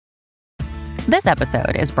This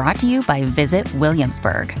episode is brought to you by Visit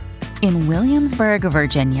Williamsburg. In Williamsburg,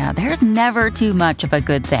 Virginia, there's never too much of a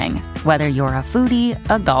good thing. Whether you're a foodie,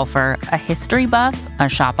 a golfer, a history buff, a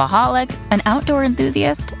shopaholic, an outdoor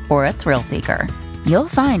enthusiast, or a thrill seeker, you'll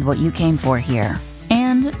find what you came for here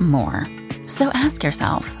and more. So ask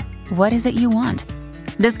yourself, what is it you want?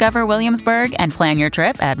 Discover Williamsburg and plan your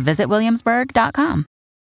trip at visitwilliamsburg.com.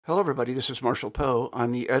 Hello, everybody. This is Marshall Poe.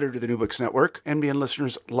 I'm the editor of the New Books Network. NBN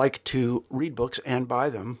listeners like to read books and buy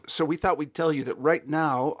them. So we thought we'd tell you that right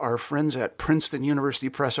now, our friends at Princeton University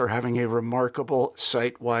Press are having a remarkable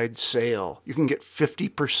site-wide sale. You can get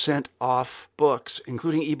 50% off books,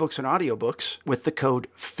 including ebooks and audiobooks, with the code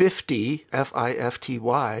 50,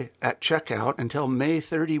 F-I-F-T-Y, at checkout until May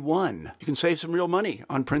 31. You can save some real money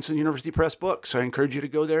on Princeton University Press books. I encourage you to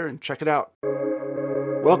go there and check it out.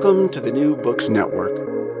 Welcome to the New Books Network.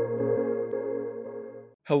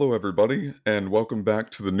 Hello, everybody, and welcome back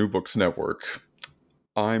to the New Books Network.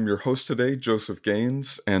 I'm your host today, Joseph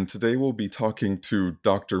Gaines, and today we'll be talking to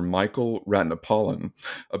Dr. Michael Ratnapalan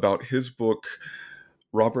about his book,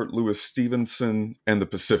 Robert Louis Stevenson and the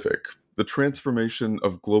Pacific, The Transformation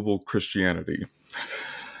of Global Christianity.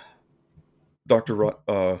 Dr.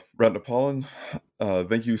 Ratnapalan,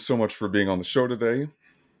 thank you so much for being on the show today.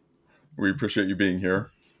 We appreciate you being here.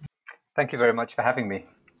 Thank you very much for having me.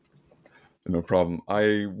 No problem.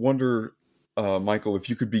 I wonder, Michael, if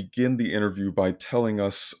you could begin the interview by telling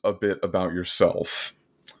us a bit about yourself.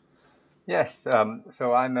 Yes,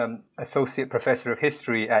 so I'm an associate professor of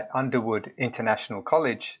history at Underwood International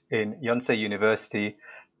College in Yonsei University.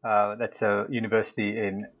 That's a university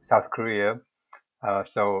in South Korea.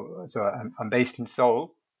 So I'm based in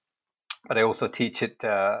Seoul, but I also teach at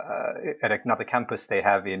another campus they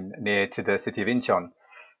have near to the city of Incheon.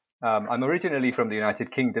 I'm originally from the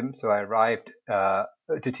United Kingdom, so I arrived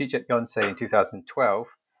to teach at Yonsei in 2012.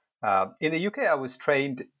 In the UK, I was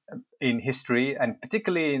trained in history and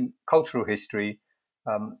particularly in cultural history.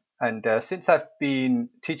 And since I've been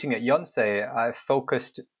teaching at Yonsei, I've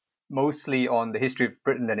focused mostly on the history of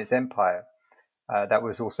Britain and its empire. That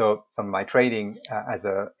was also some of my training as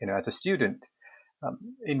a student.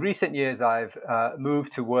 In recent years, I've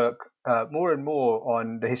moved to work more and more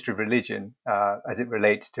on the history of religion as it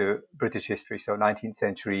relates to British history, so 19th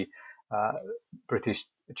century British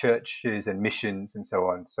churches and missions and so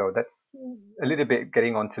on. So that's a little bit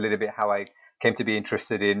getting on to a little bit how I came to be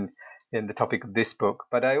interested in the topic of this book.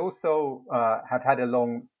 But I also have had a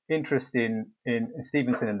long interest in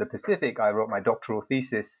Stevenson and the Pacific. I wrote my doctoral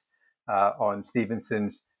thesis on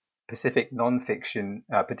Stevenson's Pacific nonfiction,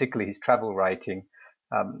 particularly his travel writing.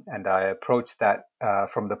 And I approached that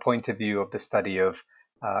from the point of view of the study of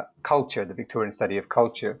culture, the Victorian study of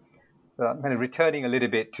culture. So I'm kind of returning a little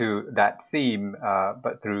bit to that theme,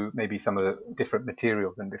 but through maybe some of the different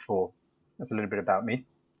material than before. That's a little bit about me.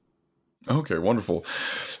 Okay, wonderful.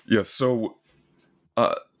 Yes, so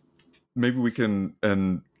maybe we can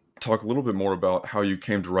talk a little bit more about how you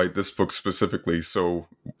came to write this book specifically. So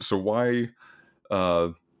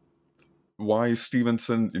why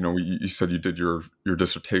Stevenson? You know, you said you did your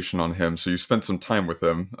dissertation on him, so you spent some time with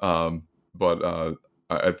him. But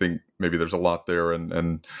I think maybe there's a lot there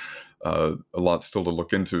and a lot still to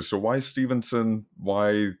look into. So why Stevenson?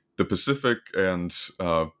 Why the Pacific? And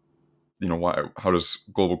why? How does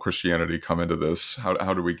global Christianity come into this?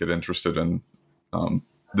 How do we get interested in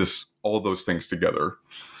this? All those things together.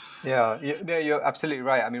 Yeah, you're absolutely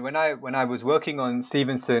right. I mean, when I was working on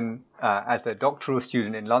Stevenson as a doctoral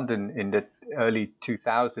student in London in the early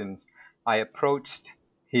 2000s, I approached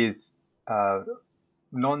his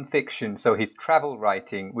nonfiction, so his travel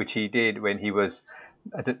writing, which he did when he was,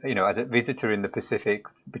 as a visitor in the Pacific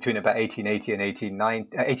between about 1888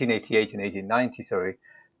 and 1890. Sorry,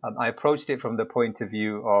 I approached it from the point of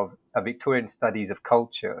view of Victorian studies of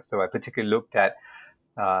culture. So I particularly looked at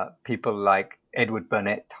people like Edward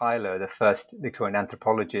Burnett Tyler, the first Victorian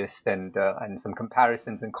anthropologist, and some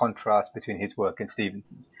comparisons and contrasts between his work and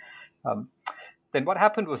Stevenson's. Then what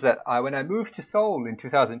happened was that when I moved to Seoul in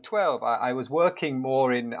 2012, I was working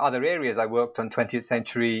more in other areas. I worked on 20th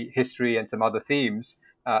century history and some other themes,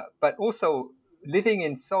 but also living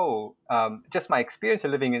in Seoul, just my experience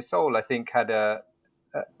of living in Seoul, I think had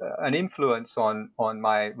an influence on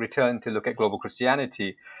my return to look at global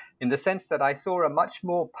Christianity, in the sense that I saw a much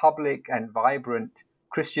more public and vibrant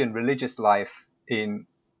Christian religious life in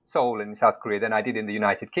Seoul in South Korea than I did in the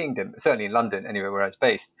United Kingdom, certainly in London, anyway, where I was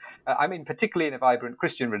based. I mean, particularly in a vibrant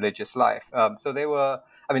Christian religious life. So there were,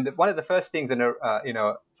 I mean, one of the first things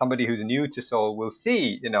somebody who's new to Seoul will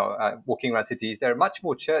see, walking around cities, there are much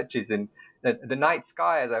more churches, and the night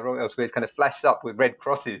sky, as I wrote elsewhere, is kind of flashed up with red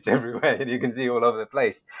crosses everywhere, and you can see all over the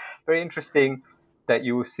place. Very interesting that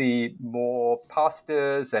you will see more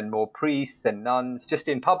pastors and more priests and nuns just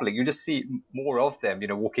in public. You just see more of them,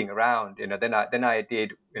 walking around. Than I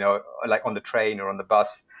did, like on the train or on the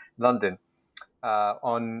bus, in London.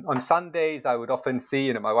 On Sundays, I would often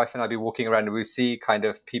see, my wife and I would be walking around, and we see kind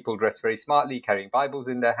of people dressed very smartly, carrying Bibles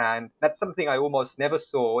in their hand. That's something I almost never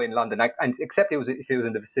saw in London, except if it was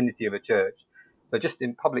in the vicinity of a church. So just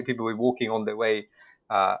in public, people were walking on their way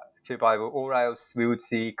to Bible, or else we would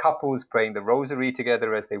see couples praying the rosary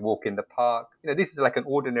together as they walk in the park. This is like an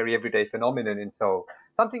ordinary everyday phenomenon in Seoul.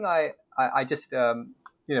 Something I just,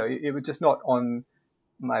 it was just not on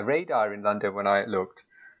my radar in London when I looked.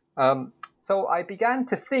 So I began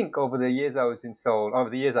to think over the years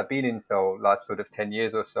I've been in Seoul, last sort of 10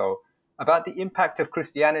 years or so, about the impact of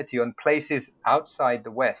Christianity on places outside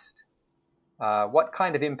the West. What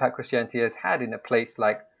kind of impact Christianity has had in a place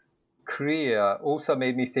like Korea also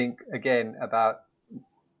made me think again about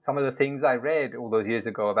some of the things I read all those years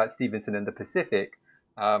ago about Stevenson and the Pacific.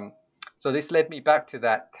 So this led me back to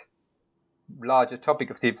that larger topic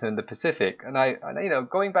of Stevenson and the Pacific. And I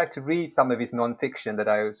going back to read some of his nonfiction that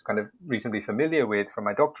I was kind of reasonably familiar with from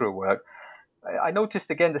my doctoral work, I noticed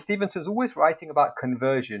again that Stevenson's always writing about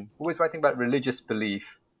conversion, always writing about religious belief,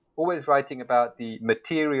 always writing about the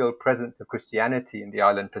material presence of Christianity in the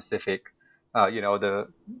island Pacific.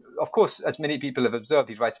 Of course, as many people have observed,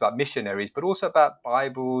 he writes about missionaries, but also about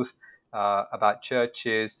Bibles, about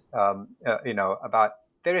churches, about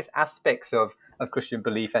various aspects of Christian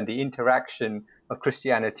belief and the interaction of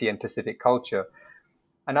Christianity and Pacific culture.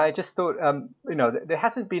 And I just thought, there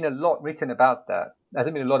hasn't been a lot written about that. There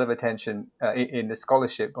hasn't been a lot of attention in the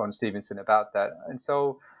scholarship on Stevenson about that. And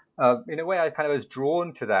so, in a way, I kind of was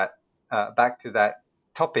drawn to that, back to that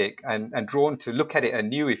topic, and drawn to look at it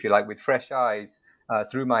anew, if you like, with fresh eyes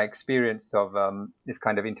through my experience of this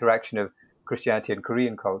kind of interaction of Christianity and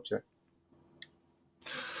Korean culture.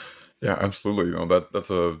 Yeah, absolutely. That's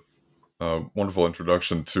a wonderful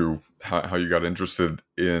introduction to how you got interested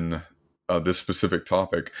in this specific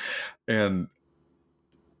topic. And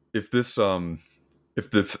if this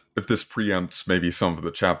preempts maybe some of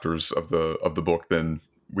the chapters of the book, then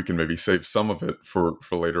we can maybe save some of it for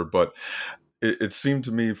later. But it seemed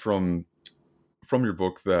to me from your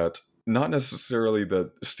book that not necessarily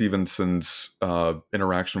that Stevenson's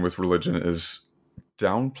interaction with religion is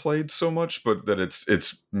downplayed so much, but that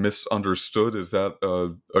it's misunderstood. Is that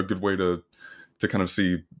a good way to kind of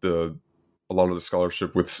see a lot of the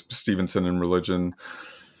scholarship with Stevenson and religion?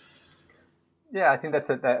 Yeah, I think that's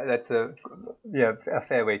a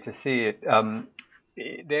fair way to see it.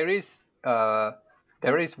 There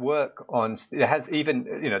is work on. There has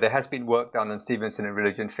been work done on Stevenson and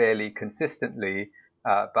religion fairly consistently,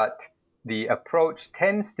 but the approach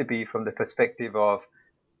tends to be from the perspective of,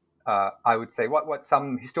 I would say, what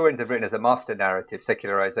some historians have written as a master narrative,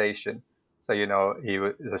 secularization. So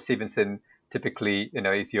Stevenson typically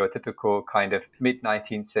is your typical kind of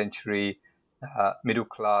mid-19th century middle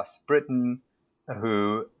class Briton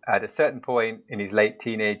who, at a certain point in his late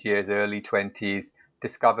teenage years, early 20s,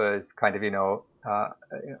 discovers kind of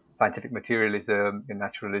scientific materialism,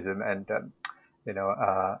 naturalism, and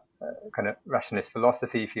kind of rationalist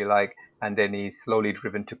philosophy, if you like, and then he's slowly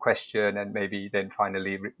driven to question and maybe then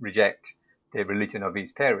finally reject the religion of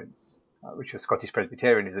his parents, which was Scottish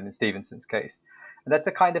Presbyterianism in Stevenson's case. And that's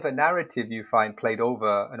a kind of a narrative you find played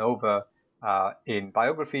over and over in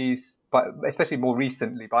biographies, but especially more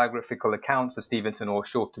recently, biographical accounts of Stevenson, or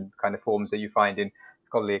shortened kind of forms that you find in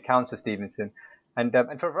scholarly accounts of Stevenson. And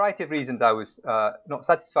for a variety of reasons, I was not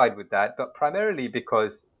satisfied with that, but primarily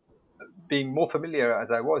because, being more familiar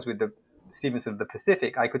as I was with the Stevenson of the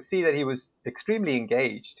Pacific, I could see that he was extremely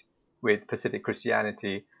engaged with Pacific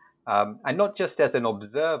Christianity, and not just as an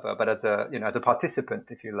observer, but as a participant,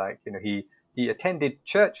 if you like. He attended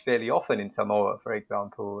church fairly often in Samoa, for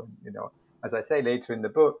example. As I say later in the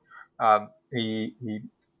book, he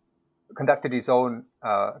conducted his own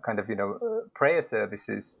prayer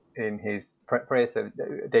services in his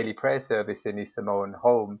daily prayer service in his Samoan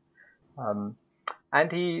home.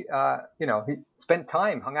 And he spent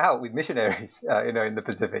time, hung out with missionaries, in the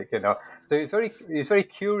Pacific, So he's very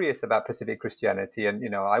curious about Pacific Christianity. And,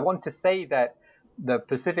 I want to say that the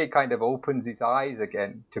Pacific kind of opens his eyes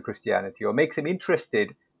again to Christianity, or makes him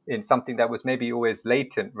interested in something that was maybe always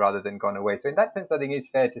latent rather than gone away. So in that sense, I think it's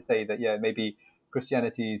fair to say that, maybe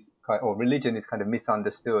Christianity or religion is kind of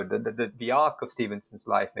misunderstood. The arc of Stevenson's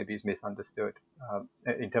life maybe is misunderstood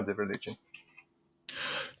in terms of religion.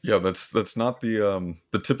 Yeah, that's not the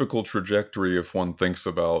typical trajectory if one thinks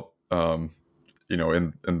about in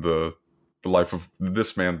the life of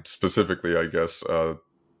this man specifically, I guess.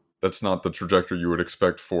 That's not the trajectory you would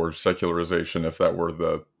expect for secularization if that were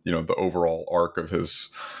the overall arc of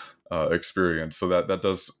his experience. So that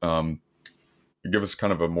does give us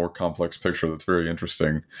kind of a more complex picture that's very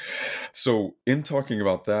interesting. So in talking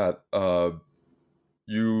about that,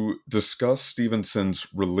 you discuss Stevenson's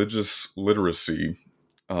religious literacy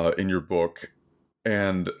in your book,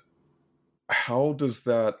 and how does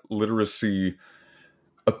that literacy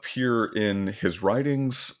appear in his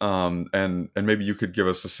writings? And maybe you could give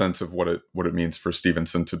us a sense of what it means for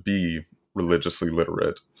Stevenson to be religiously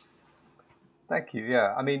literate. Thank you.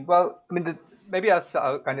 Yeah, maybe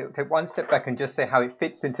I'll kind of take one step back and just say how it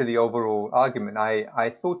fits into the overall argument.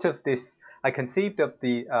 I thought of this. I conceived of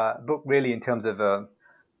the book really in terms of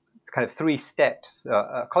kind of three steps.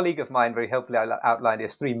 A colleague of mine very helpfully outlined it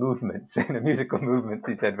as three movements, musical movements,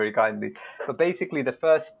 he said very kindly. But basically, the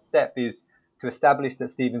first step is to establish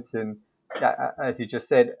that Stevenson, as you just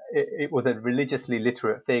said, it was a religiously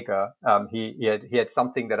literate figure. He had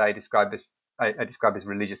something that I describe as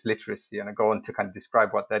religious literacy, and I go on to kind of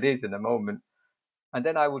describe what that is in a moment. And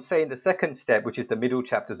then I would say in the second step, which is the middle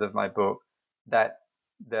chapters of my book, that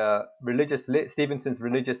Stevenson's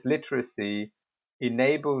religious literacy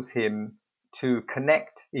enables him to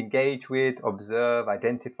connect, engage with, observe,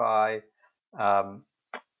 identify, um,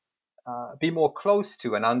 be more close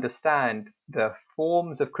to and understand the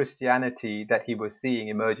forms of Christianity that he was seeing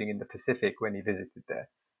emerging in the Pacific when he visited there.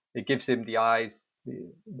 It gives him the eyes,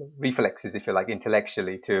 the reflexes, if you like,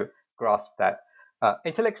 intellectually to grasp that.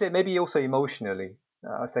 Intellectually, maybe also emotionally.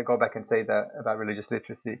 So go back and say that about religious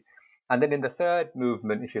literacy. And then in the third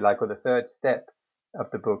movement, if you like, or the third step of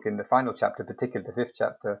the book, in the final chapter, particularly the fifth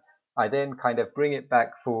chapter, I then kind of bring it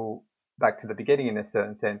back to the beginning in a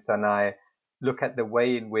certain sense, and I look at the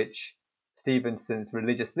way in which Stevenson's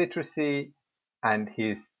religious literacy and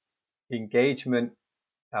his engagement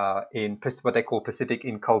in what they call Pacific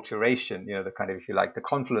inculturation, the kind of, if you like, the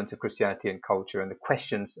confluence of Christianity and culture and the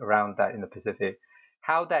questions around that in the Pacific,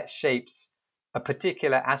 how that shapes a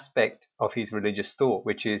particular aspect of his religious thought,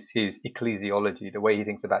 which is his ecclesiology, the way he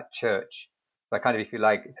thinks about church. So kind of, if you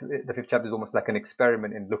like, the fifth chapter is almost like an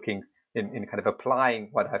experiment in looking, in kind of applying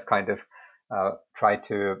what I've kind of tried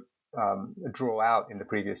to draw out in the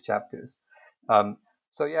previous chapters.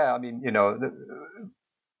 So yeah, I mean,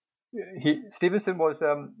 Stevenson was,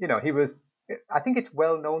 he was. I think it's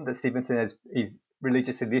well known that Stevenson is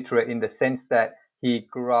religiously literate in the sense that he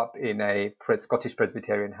grew up in a Scottish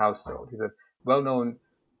Presbyterian household. He's a well-known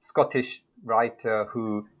Scottish writer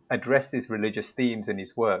who addresses religious themes in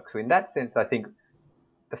his work. So in that sense, I think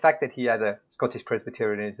the fact that he had a Scottish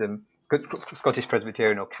Presbyterian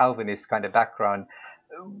or Calvinist kind of background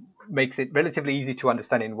makes it relatively easy to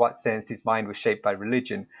understand in what sense his mind was shaped by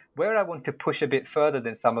religion. Where I want to push a bit further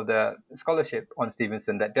than some of the scholarship on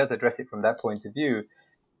Stevenson that does address it from that point of view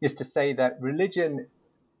is to say that religion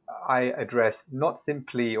I address not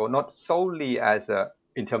simply or not solely as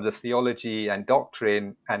in terms of theology and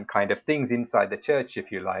doctrine and kind of things inside the church,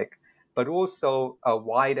 if you like, but also a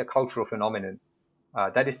wider cultural phenomenon.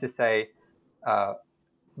 That is to say,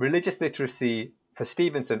 religious literacy for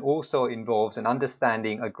Stevenson also involves an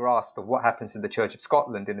understanding, a grasp of what happens in the Church of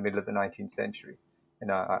Scotland in the middle of the 19th century.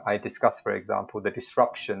 I discuss, for example, the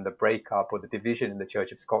disruption, the breakup, or the division in the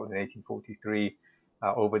Church of Scotland in 1843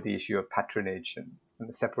 over the issue of patronage and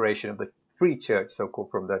the separation of the Free Church,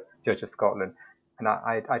 so-called, from the Church of Scotland. And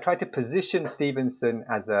I try to position Stevenson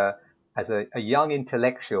as a young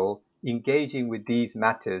intellectual engaging with these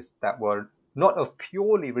matters that were not of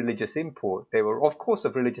purely religious import. They were, of course,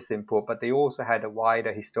 of religious import, but they also had a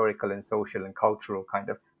wider historical and social and cultural kind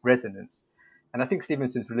of resonance. And I think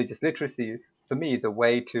Stevenson's religious literacy, for me, is a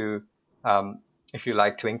way to, if you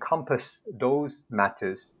like, to encompass those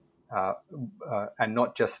matters and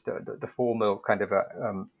not just the formal kind of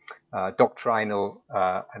doctrinal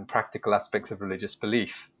and practical aspects of religious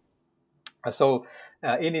belief. So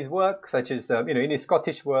in his work, such as, in his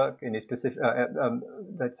Scottish work, in his specific,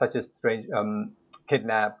 such as Strange,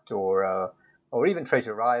 Kidnapped or even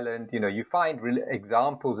Treasure Island, you find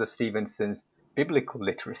examples of Stevenson's biblical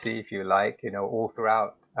literacy, if you like, all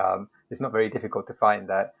throughout. It's not very difficult to find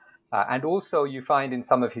that. And also you find in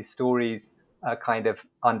some of his stories a kind of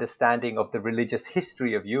understanding of the religious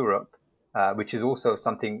history of Europe, which is also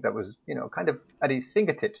something that was, kind of at his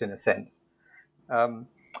fingertips in a sense.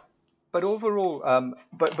 But overall,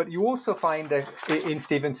 but you also find that in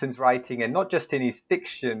Stevenson's writing, and not just in his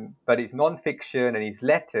fiction, but his non-fiction and his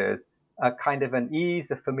letters, a kind of an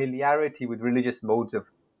ease, a familiarity with religious modes of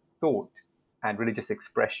thought. and religious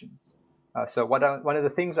expressions. So one of the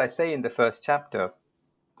things I say in the first chapter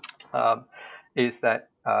is that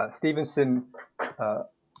Stevenson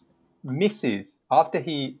misses, after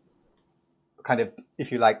he kind of,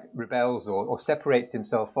 if you like, rebels or separates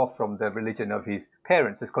himself off from the religion of his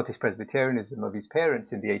parents, the Scottish Presbyterianism of his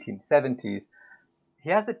parents in the 1870s, he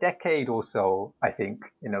has a decade or so, I think,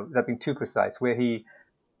 without being too precise, where he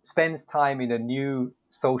spends time in a new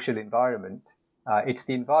social environment. It's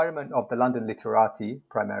the environment of the London literati,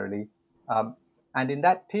 primarily. And in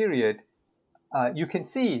that period, you can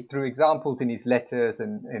see through examples in his letters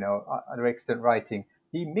and other extant writing,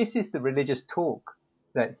 he misses the religious talk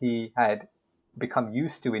that he had become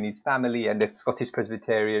used to in his family and the Scottish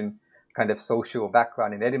Presbyterian kind of social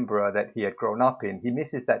background in Edinburgh that he had grown up in. He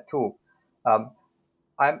misses that talk.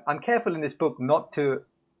 I'm careful in this book not to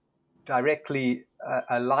directly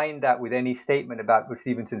align that with any statement about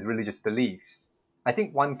Stevenson's religious beliefs. I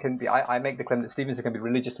think one can be, I make the claim that Stevenson can be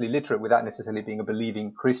religiously literate without necessarily being a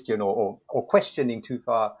believing Christian or questioning too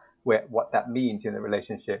far what that means in the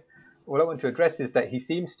relationship. What I want to address is that he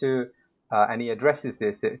seems to, and he addresses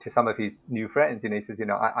this to some of his new friends, he says,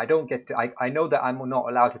 I don't get to, I know that I'm not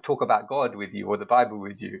allowed to talk about God with you or the Bible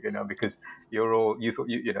with you, because you're all, you thought,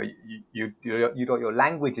 your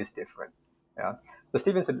language is different. Yeah. So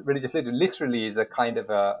Stevenson religious literally is a kind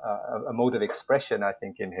of a mode of expression, I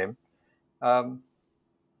think, in him.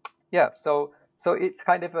 So it's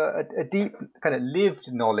kind of a deep kind of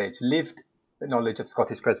lived knowledge of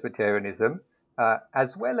Scottish Presbyterianism,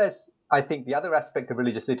 as well as, I think, the other aspect of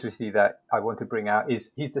religious literacy that I want to bring out is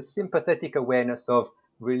his a awareness of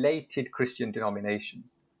related Christian denominations.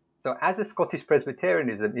 So as a Scottish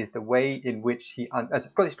Presbyterianism is the way in which as a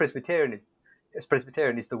Scottish Presbyterian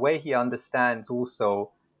is the way he understands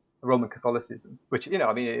also Roman Catholicism, which,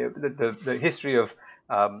 the history of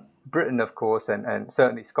Britain, of course, and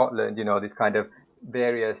certainly Scotland, these kind of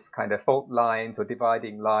various kind of fault lines or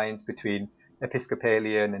dividing lines between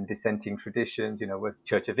Episcopalian and dissenting traditions, with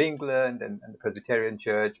Church of England and the Presbyterian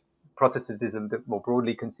Church, Protestantism more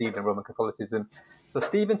broadly conceived, and Roman Catholicism. So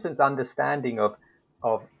Stevenson's understanding of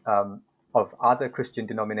other Christian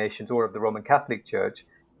denominations or of the Roman Catholic Church,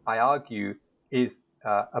 I argue, is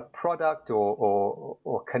a product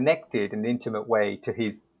or connected in an intimate way to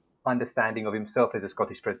his understanding of himself as a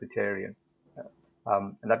Scottish Presbyterian.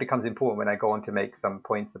 And that becomes important when I go on to make some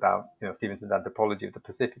points about Stevenson's anthropology of the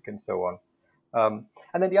Pacific and so on.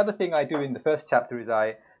 And then the other thing I do in the first chapter is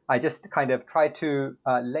I just kind of try to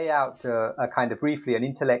lay out a kind of briefly an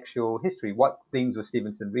intellectual history. What things was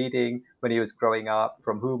Stevenson reading when he was growing up?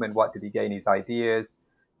 From whom and what did he gain his ideas?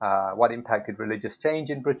 What impact did religious change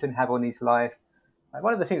in Britain have on his life? And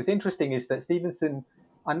one of the things that's interesting is that Stevenson,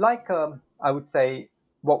 unlike, I would say,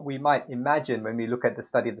 what we might imagine when we look at the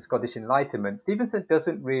study of the Scottish Enlightenment, Stevenson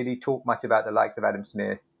doesn't really talk much about the likes of Adam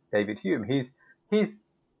Smith, David Hume.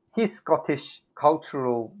 His Scottish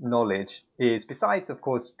cultural knowledge is, besides, of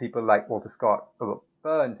course, people like Walter Scott or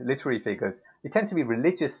Burns, literary figures, it tends to be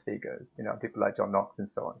religious figures, people like John Knox and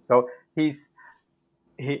so on. So his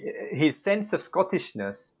sense of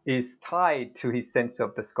Scottishness is tied to his sense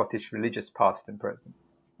of the Scottish religious past and present.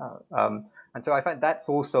 And so I find that's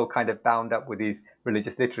also kind of bound up with his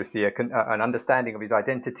religious literacy, an understanding of his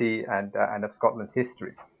identity and of Scotland's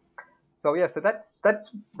history. So so that's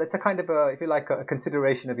a kind of if you like, a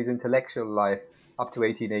consideration of his intellectual life up to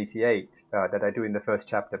 1888 that I do in the first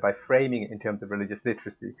chapter by framing it in terms of religious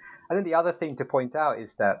literacy. And then the other thing to point out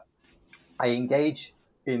is that I engage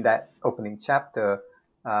in that opening chapter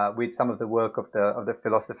with some of the work of the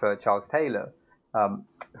philosopher Charles Taylor,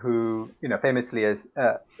 who famously has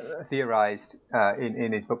theorized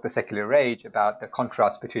in his book The Secular Age about the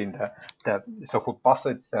contrast between the so-called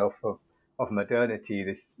buffered self of modernity,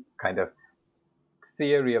 this kind of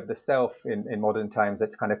theory of the self in modern times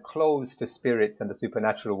that's kind of closed to spirits and the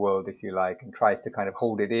supernatural world, if you like, and tries to kind of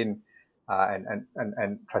hold it in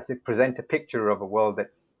and tries to present a picture of a world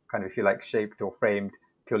that's kind of, if you like, shaped or framed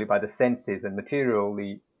purely by the senses and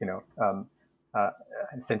materially,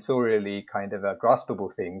 and sensorially kind of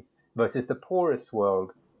graspable things, versus the porous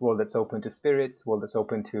world that's open to spirits, world that's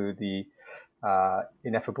open to the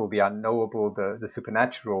ineffable, the unknowable, the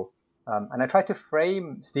supernatural. And I try to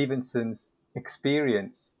frame Stevenson's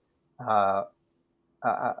experience, and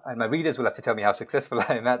my readers will have to tell me how successful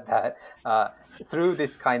I am at that, through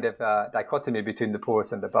this kind of dichotomy between the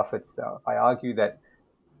porous and the buffered self. I argue that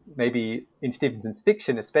maybe in Stevenson's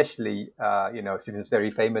fiction especially, Stevenson's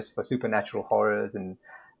very famous for supernatural horrors and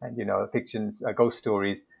fictions, ghost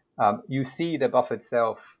stories. You see the buffered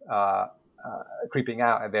self creeping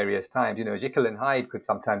out at various times. Jekyll and Hyde could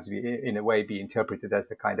sometimes be, in a way, be interpreted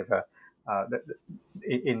as a kind of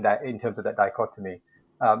in terms of that dichotomy,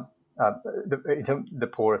 the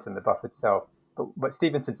porous and the buffered self. But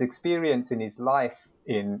Stevenson's experience in his life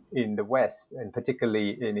in the West, and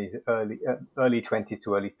particularly in his early 20s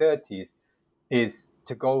to early 30s, is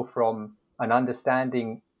to go from an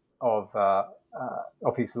understanding of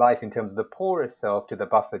his life in terms of the porous self to the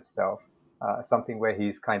buffered self, something where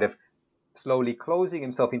he's kind of slowly closing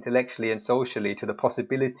himself intellectually and socially to the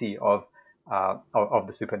possibility of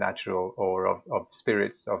the supernatural, or of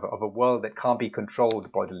spirits, of a world that can't be controlled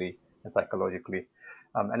bodily and psychologically.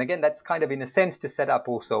 And again, that's kind of in a sense to set up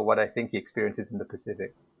also what I think he experiences in the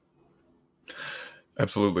Pacific.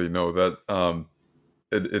 Absolutely. No, that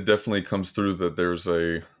it definitely comes through that there's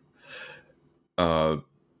a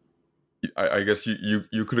I guess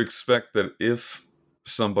you could expect that if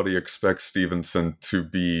somebody expects Stevenson to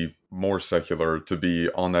be more secular, to be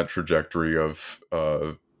on that trajectory of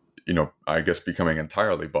I guess becoming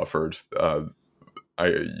entirely buffered,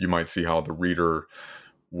 you might see how the reader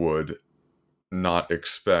would not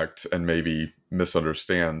expect and maybe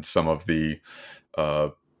misunderstand some of the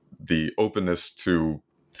openness to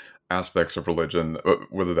aspects of religion,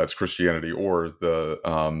 whether that's Christianity or the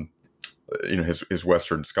his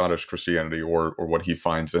Western Scottish Christianity, or what he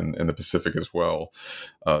finds in the Pacific as well.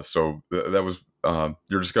 So that was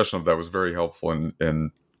your discussion of that was very helpful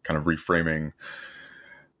in kind of reframing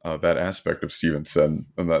that aspect of Stevenson,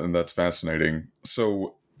 and that's fascinating.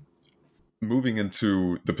 So moving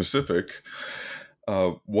into the Pacific,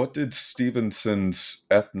 what did Stevenson's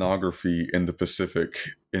ethnography in the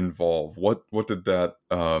Pacific involve? What did that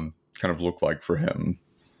kind of look like for him?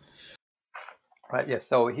 Right. Yeah.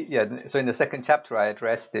 So So in the second chapter, I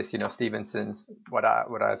addressed this. Stevenson's what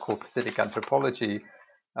I call Pacific anthropology.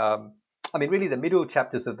 I mean, really, the middle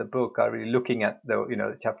chapters of the book are really looking at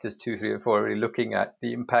chapters 2, 3, and 4 are really looking at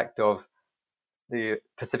the impact of the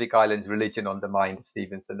Pacific Islands religion on the mind of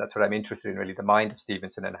Stevenson. That's what I'm interested in, really, the mind of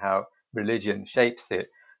Stevenson and how religion shapes it.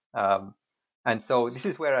 And so this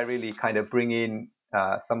is where I really kind of bring in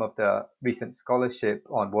some of the recent scholarship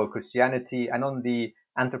on world Christianity and on the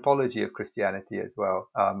anthropology of Christianity as well.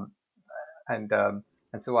 And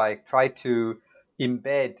so I try to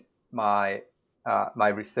embed my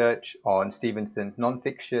research on Stevenson's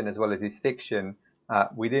nonfiction as well as his fiction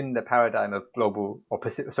within the paradigm of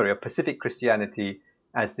Pacific Christianity,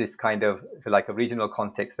 as this kind of, if you like, a regional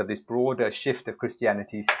context of this broader shift of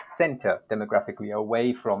Christianity's center demographically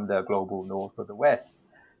away from the global north or the west.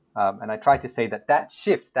 And I try to say that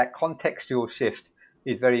shift, that contextual shift,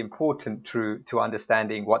 is very important to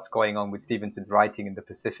understanding what's going on with Stevenson's writing in the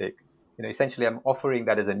Pacific. Essentially, I'm offering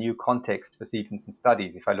that as a new context for Stevenson's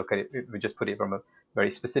studies. If I look at it, we just put it from a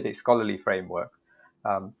very specific scholarly framework.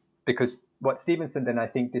 Because what Stevenson then, I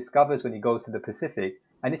think, discovers when he goes to the Pacific,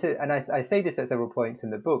 and I say this at several points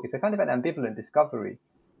in the book, it's a kind of an ambivalent discovery,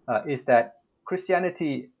 is that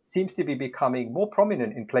Christianity seems to be becoming more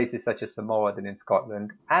prominent in places such as Samoa than in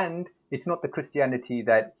Scotland, and it's not the Christianity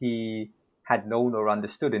that he had known or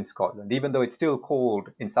understood in Scotland, even though it's still called,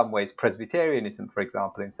 in some ways, Presbyterianism, for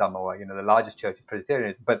example, in Samoa. The largest church is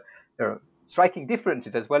Presbyterianism, but there are striking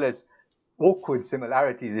differences as well as awkward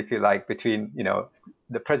similarities, if you like, between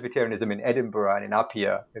the Presbyterianism in Edinburgh and in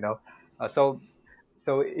Apia. So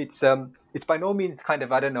it's by no means kind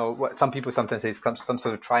of, I don't know, what some people sometimes say is some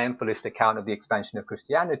sort of triumphalist account of the expansion of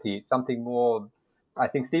Christianity. It's something more. I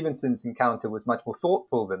think Stevenson's encounter was much more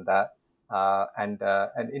thoughtful than that, and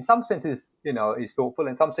in some senses, is thoughtful.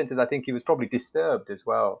 In some senses, I think he was probably disturbed as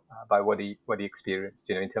well by what he experienced,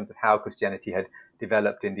 in terms of how Christianity had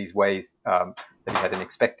developed in these ways that he hadn't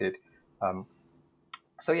expected.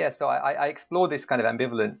 So I explore this kind of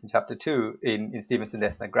ambivalence in chapter 2 in Stevenson's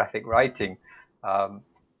ethnographic writing,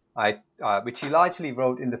 which he largely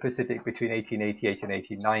wrote in the Pacific between 1888 and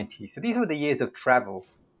 1890. So these were the years of travel.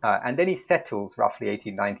 And then he settles roughly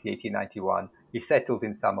 1890, 1891. He settles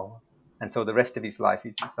in Samoa. And so the rest of his life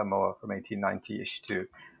is in Samoa from 1890-ish to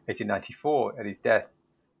 1894 at his death.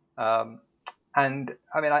 And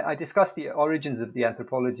I mean, I discussed the origins of the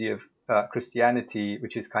anthropology of Christianity,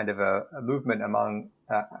 which is kind of a movement among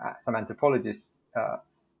some anthropologists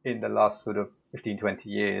in the last sort of 15, 20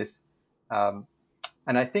 years.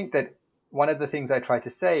 And I think that one of the things I try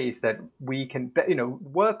to say is that we can,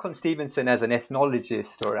 work on Stevenson as an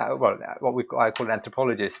ethnologist, or I call an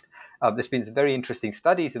anthropologist. There's been some very interesting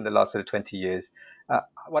studies in the last sort of 20 years.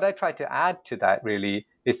 What I try to add to that really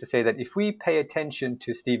is to say that if we pay attention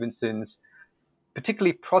to Stevenson's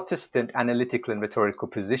particularly Protestant analytical and rhetorical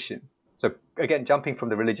position, so again, jumping from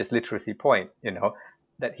the religious literacy point,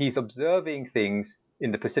 that he's observing things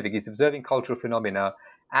in the Pacific, he's observing cultural phenomena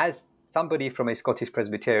as somebody from a Scottish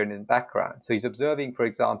Presbyterian background. So he's observing, for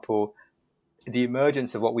example, the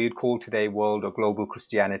emergence of what we would call today world or global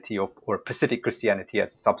Christianity, or Pacific Christianity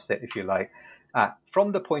as a subset, if you like,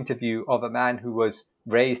 from the point of view of a man who was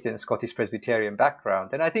raised in a Scottish Presbyterian background.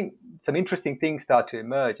 And I think some interesting things start to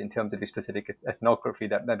emerge in terms of his specific ethnography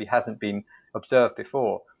that maybe hasn't been observed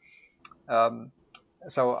before.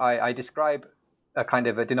 So I describe a kind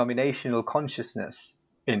of a denominational consciousness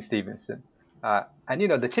in Stevenson. And,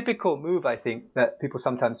 the typical move, I think, that people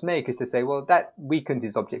sometimes make is to say, well, that weakens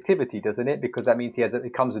his objectivity, doesn't it? Because that means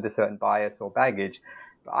it comes with a certain bias or baggage.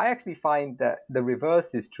 But I actually find that the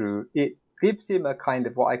reverse is true. It gives him a kind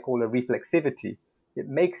of what I call a reflexivity. It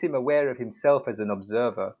makes him aware of himself as an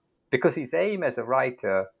observer, because his aim as a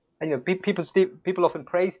writer, and people often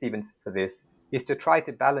praise Stevenson for this, is to try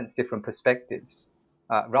to balance different perspectives.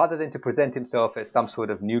 Rather than to present himself as some sort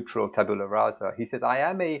of neutral tabula rasa. He says, I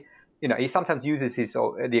am he sometimes uses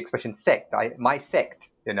the expression sect, my sect,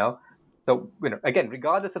 So, again,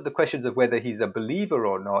 regardless of the questions of whether he's a believer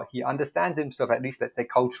or not, he understands himself, at least, let's say,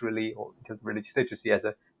 culturally or in terms of religious literacy, as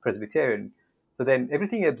a Presbyterian. So then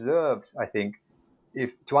everything he observes, I think,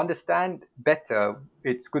 if to understand better,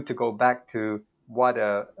 it's good to go back to what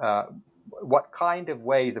kind of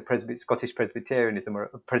ways Scottish Presbyterianism, or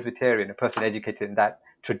a person educated in that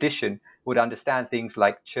tradition, would understand things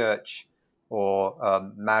like church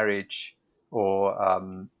or marriage or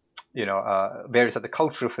various other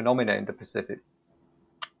cultural phenomena in the Pacific.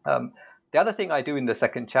 The other thing I do in the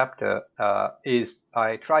second chapter is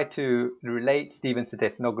I try to relate Stevenson's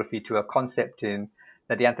ethnography to a concept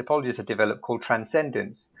that the anthropologists have developed called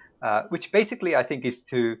transcendence, which basically I think is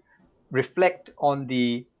to reflect on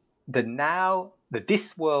the now, the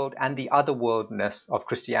this world and the otherworldness of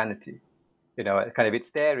Christianity. It's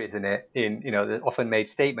there, isn't it? In the often made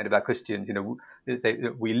statement about Christians, they say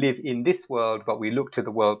that we live in this world, but we look to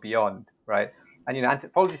the world beyond, right? And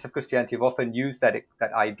anthropologists of Christianity have often used that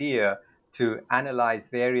idea to analyze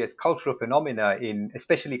various cultural phenomena in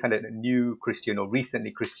especially kind of new Christian or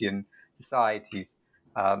recently Christian societies.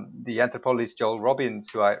 The anthropologist Joel Robbins,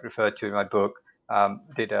 who I referred to in my book,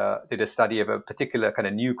 did a study of a particular kind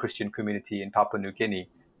of new Christian community in Papua New Guinea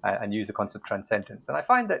and used the concept of transcendence. And I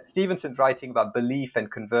find that Stevenson's writing about belief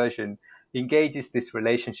and conversion engages this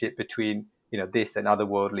relationship between this and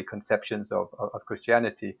otherworldly conceptions of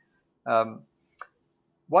Christianity.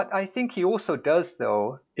 What I think he also does,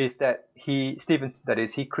 though, is that he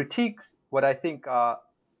critiques what I think are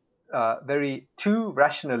very too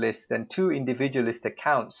rationalist and too individualist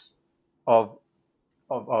accounts of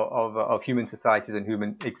human societies and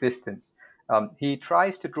human existence. He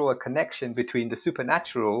tries to draw a connection between the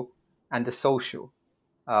supernatural and the social,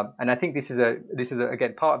 and I think this is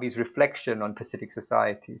again part of his reflection on Pacific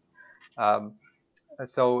societies.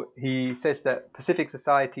 So he says that Pacific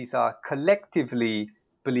societies are collectively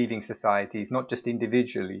believing societies, not just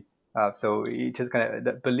individually. So it just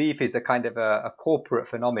that belief is a kind of a corporate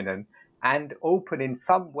phenomenon, and open in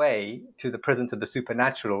some way to the presence of the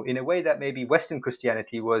supernatural, in a way that maybe Western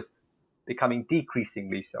Christianity was becoming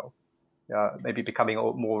decreasingly so. Maybe becoming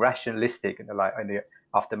more rationalistic in the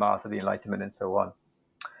aftermath of the Enlightenment and so on.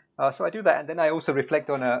 So I do that, and then I also reflect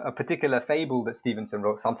on a particular fable that Stevenson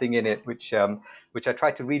wrote, something in it which I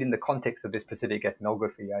try to read in the context of this Pacific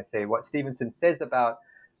ethnography. I say what Stevenson says about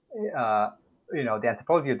the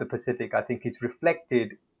anthropology of the Pacific, I think, is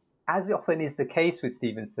reflected, as often is the case with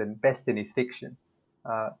Stevenson, best in his fiction.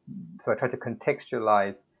 So I try to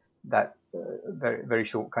contextualize that very, very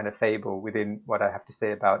short kind of fable within what I have to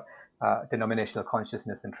say about denominational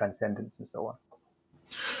consciousness and transcendence and so on.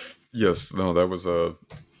 Yes, no, that was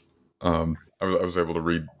I was able to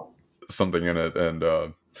read something in it, and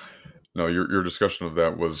your discussion of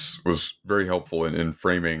that was very helpful in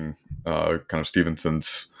framing kind of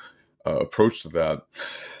Stevenson's approach to that.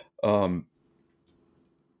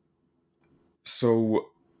 So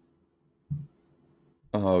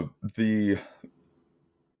the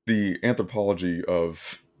anthropology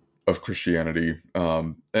of Christianity,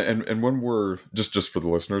 and when we're just for the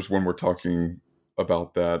listeners, when we're talking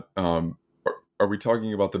about that, are we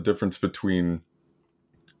talking about the difference between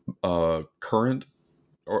current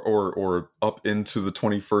or up into the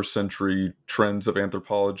 21st century trends of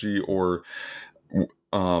anthropology, or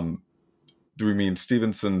do we mean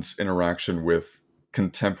Stevenson's interaction with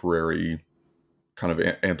contemporary kind of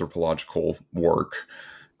anthropological work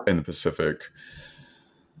in the Pacific?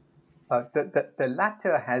 The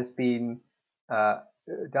latter has been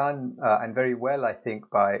done and very well, I think,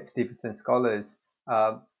 by Stevenson scholars.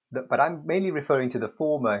 But I'm mainly referring to the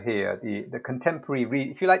former here, the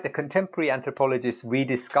contemporary, if you like, the contemporary anthropologist's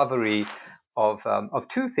rediscovery of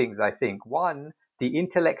two things, I think. One, the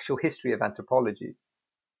intellectual history of anthropology,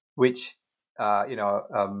 which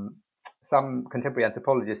some contemporary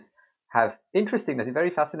anthropologists have interestingly, very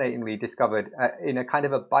fascinatingly discovered in a kind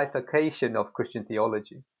of a bifurcation of Christian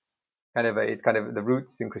theology. It's kind of the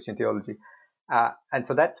roots in Christian theology. And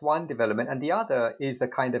so that's one development. And the other is a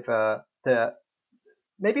kind of the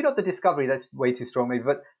maybe not the discovery, that's way too strong, maybe,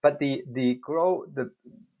 but the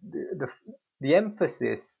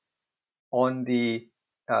emphasis on the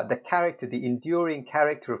character, the enduring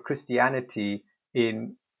character of Christianity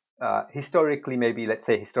in historically, maybe let's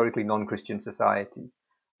say historically non-Christian societies.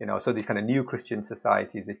 So these kind of new Christian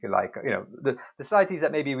societies, if you like, the societies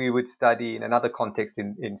that maybe we would study in another context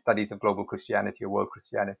in studies of global Christianity or world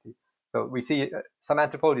Christianity. So we see some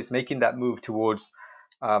anthropologists making that move towards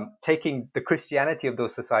taking the Christianity of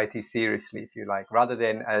those societies seriously, if you like, rather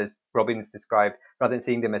than, as Robbins described, rather than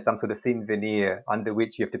seeing them as some sort of thin veneer under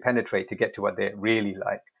which you have to penetrate to get to what they're really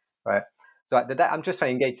like, right? So I'm just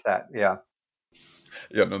trying to engage that, yeah.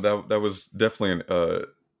 Yeah, no, that was definitely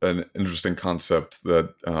an interesting concept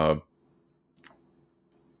that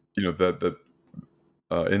that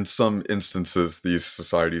in some instances these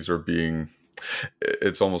societies are being,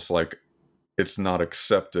 it's almost like it's not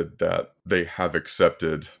accepted that they have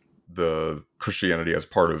accepted the Christianity as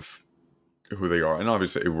part of who they are, and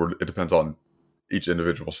obviously it depends on each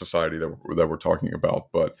individual society that we're talking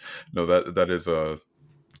about. But no, that is a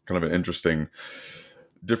kind of an interesting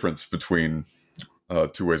difference between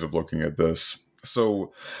two ways of looking at this.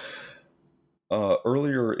 So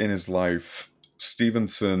earlier in his life,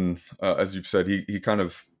 Stevenson, as you've said, he kind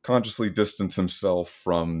of consciously distanced himself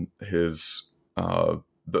from his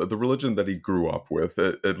the religion that he grew up with,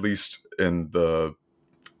 at least in the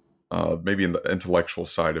maybe in the intellectual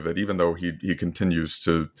side of it, even though he continues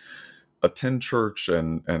to attend church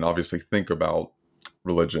and obviously think about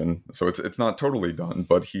religion. So it's not totally done,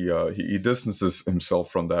 but he distances himself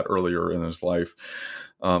from that earlier in his life.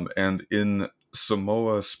 And in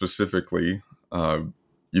Samoa specifically,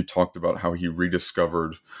 you talked about how he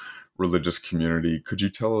rediscovered religious community. Could you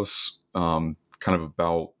tell us kind of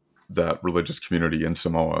about that religious community in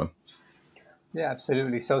Samoa? Yeah,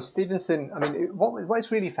 absolutely. So Stevenson, I mean, what's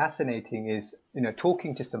really fascinating is,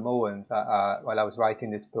 talking to Samoans while I was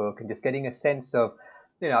writing this book and just getting a sense of,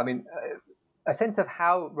 a sense of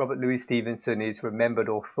how Robert Louis Stevenson is remembered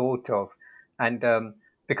or thought of. And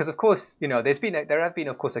because, of course, there have been,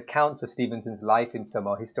 of course, accounts of Stevenson's life in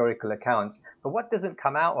Samoa, historical accounts. But what doesn't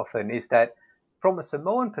come out often is that from a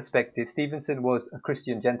Samoan perspective, Stevenson was a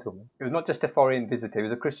Christian gentleman. He was not just a foreign visitor, he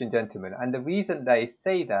was a Christian gentleman. And the reason they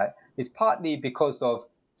say that is partly because of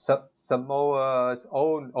Samoa's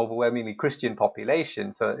own overwhelmingly Christian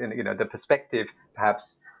population. So, the perspective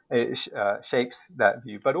perhaps shapes that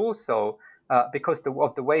view, but also because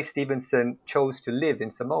of the way Stevenson chose to live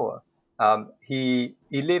in Samoa. He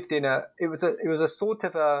lived in it was a sort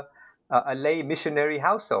of a lay missionary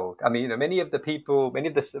household. I mean, many of the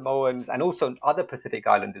Samoans, and also other Pacific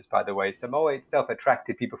Islanders, by the way. Samoa itself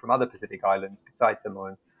attracted people from other Pacific Islands besides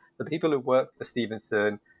Samoans. The people who worked for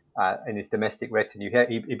Stevenson in his domestic retinue,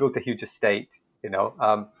 he built a huge estate.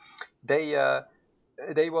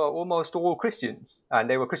 They were almost all Christians, and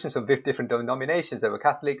they were Christians from different denominations. There were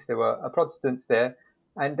Catholics, there were Protestants there.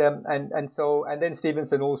 And then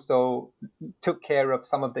Stevenson also took care of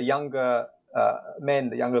some of the younger men,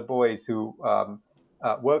 the younger boys who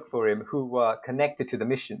worked for him, who were connected to the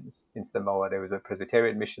missions in Samoa. There was a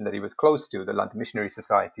Presbyterian mission that he was close to, the London Missionary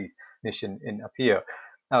Society's mission in Apia.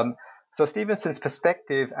 So Stevenson's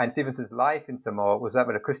perspective and Stevenson's life in Samoa was that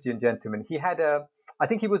of a Christian gentleman. I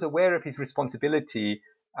think he was aware of his responsibility,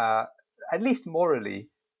 at least morally,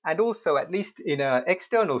 and also, at least in an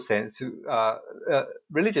external sense,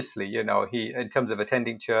 religiously, he, in terms of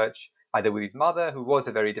attending church, either with his mother, who was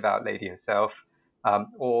a very devout lady herself,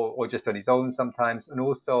 or just on his own sometimes, and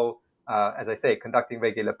also, as I say, conducting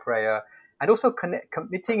regular prayer, and also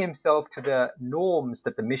committing himself to the norms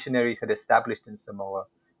that the missionaries had established in Samoa.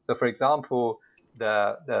 So, for example,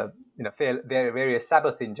 the various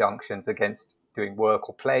Sabbath injunctions against doing work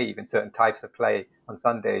or play, even certain types of play on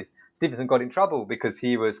Sundays. Stevenson got in trouble because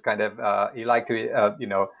he was he liked to,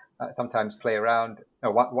 sometimes play around.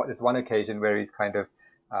 There's one occasion where he's kind of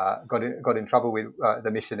got in trouble with the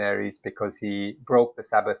missionaries because he broke the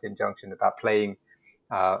Sabbath injunction about playing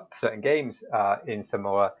certain games in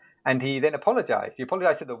Samoa. And he then apologized. He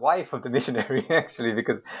apologized to the wife of the missionary, actually,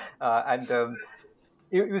 because,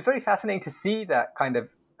 it was very fascinating to see that kind of,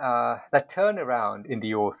 that turnaround in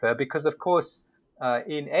the author, because, of course,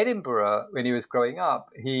 in Edinburgh, when he was growing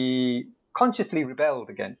up, he consciously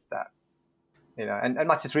rebelled against that, and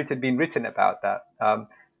much has been written about that.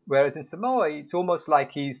 Whereas in Samoa, it's almost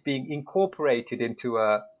like he's being incorporated into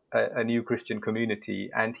a new Christian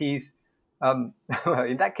community, and he's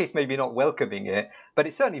in that case, maybe not welcoming it, but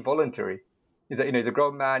it's certainly voluntary. He's a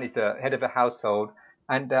grown man. He's a head of a household,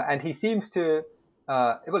 and he seems to,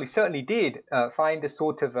 he certainly did find a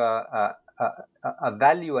sort of a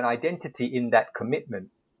value and identity in that commitment.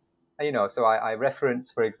 So I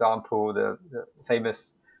reference, for example, the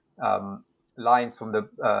famous lines from the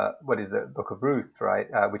the Book of Ruth, right,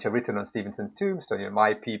 which are written on Stevenson's tombstone.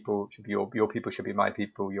 My people should be your people should be my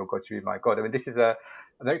people, your God should be my God. I mean, this is a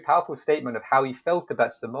very powerful statement of how he felt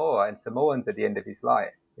about Samoa and Samoans at the end of his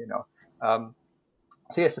life.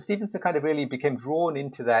 So Stevenson kind of really became drawn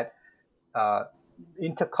into that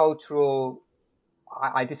intercultural.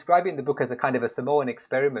 I describe it in the book as a kind of a Samoan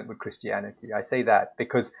experiment with Christianity. I say that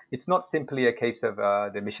because it's not simply a case of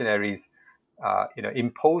the missionaries,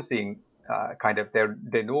 imposing kind of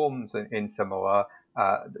their norms in Samoa.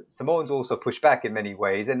 Samoans also push back in many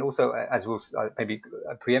ways, and also, as we'll maybe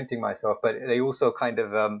preempting myself, but they also kind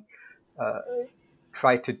of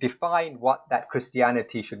try to define what that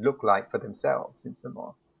Christianity should look like for themselves in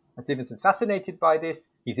Samoa. And Stevenson's fascinated by this.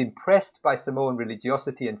 He's impressed by Samoan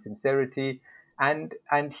religiosity and sincerity. And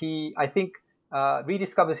he, I think,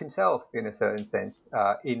 rediscovers himself in a certain sense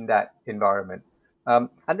in that environment. And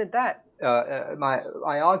then that,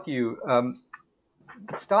 I argue,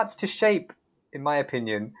 starts to shape, in my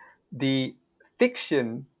opinion, the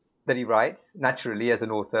fiction that he writes naturally as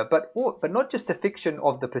an author, but not just the fiction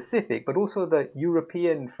of the Pacific, but also the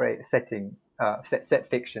European set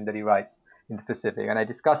fiction that he writes in the Pacific. And I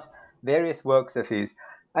discuss various works of his.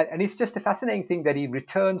 And it's just a fascinating thing that he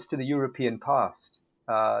returns to the European past,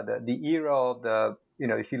 the era of the,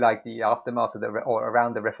 if you like, the aftermath of or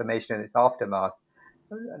around the Reformation and its aftermath.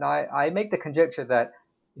 And I make the conjecture that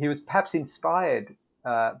he was perhaps inspired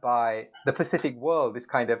by the Pacific world, this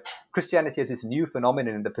kind of Christianity as this new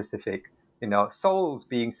phenomenon in the Pacific, souls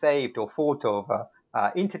being saved or fought over,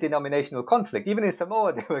 interdenominational conflict. Even in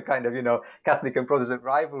Samoa, there were kind of, Catholic and Protestant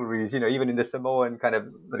rivalries, even in the Samoan kind of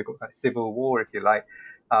civil war, if you like.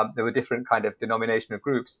 There were different kind of denominational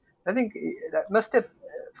groups. I think that must have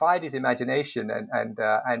fired his imagination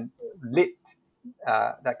and lit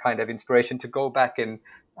that kind of inspiration to go back and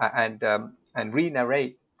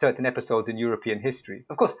re-narrate certain episodes in European history.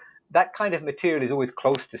 Of course, that kind of material is always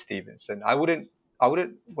close to Stevenson. I wouldn't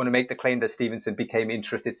want to make the claim that Stevenson became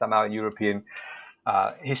interested somehow in European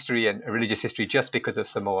history and religious history just because of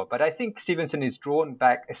Samoa. But I think Stevenson is drawn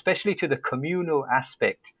back, especially to the communal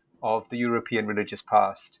aspect of the European religious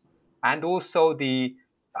past. And also a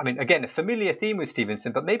familiar theme with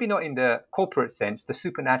Stevenson, but maybe not in the corporate sense, the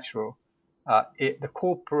supernatural, the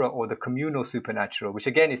corporate or the communal supernatural, which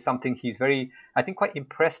again is something he's very, I think, quite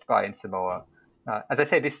impressed by in Samoa. As I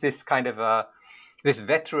say, this kind of this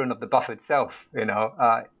veteran of the buff itself,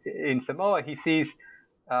 in Samoa, he sees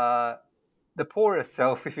the poorest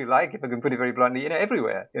self, if you like, if I can put it very bluntly,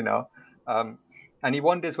 everywhere, and he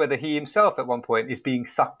wonders whether he himself at one point is being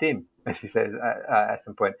sucked in, as he says at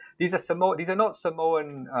some point. These are not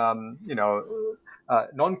Samoan,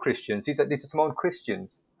 non-Christians. These are Samoan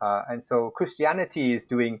Christians, and so Christianity is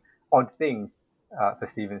doing odd things for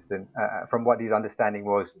Stevenson, from what his understanding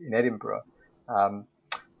was in Edinburgh.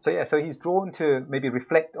 So he's drawn to maybe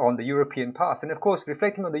reflect on the European past, and of course,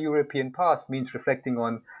 reflecting on the European past means reflecting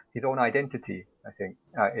on his own identity, I think,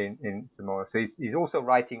 in Samoa. So he's also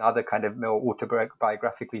writing other kind of more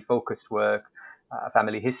autobiographically focused work,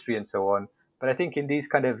 family history and so on. But I think in these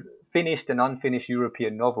kind of finished and unfinished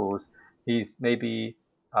European novels, he's maybe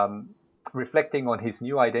reflecting on his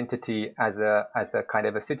new identity as a kind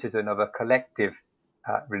of a citizen of a collective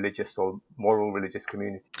religious or moral religious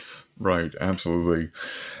community. Right, absolutely.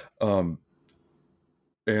 And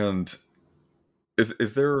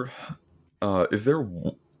is there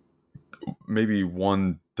maybe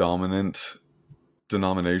one dominant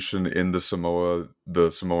denomination in the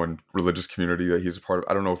Samoan religious community that he's a part of?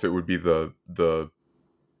 I don't know if it would be the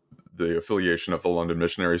affiliation of the London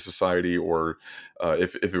Missionary Society, or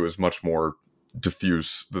if it was much more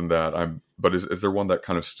diffuse than that. But is there one that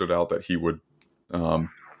kind of stood out that he would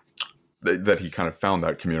that he kind of found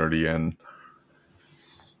that community in?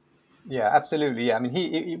 Yeah, absolutely. Yeah. I mean,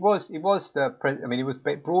 he was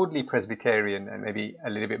broadly Presbyterian and maybe a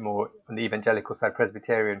little bit more on the evangelical side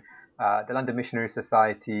Presbyterian. The London Missionary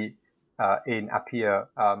Society in Apia.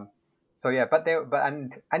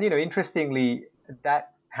 Interestingly,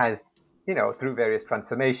 that has, through various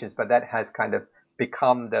transformations, but that has kind of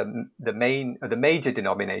become the major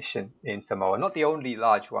denomination in Samoa. Not the only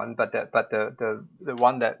large one, but the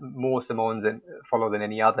one that more Samoans follow than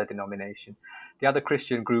any other denomination. The other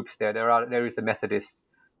Christian groups there is a Methodist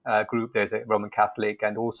group. There's a Roman Catholic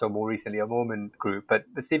and also more recently a Mormon group. But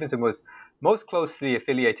Stevenson was most closely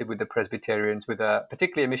affiliated with the Presbyterians, with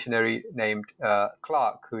particularly a missionary named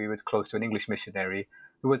Clark, who he was close to, an English missionary,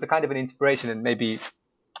 who was a kind of an inspiration. And maybe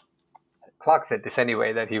Clark said this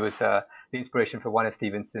anyway, that he was the inspiration for one of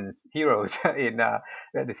Stevenson's heroes in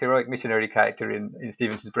this heroic missionary character in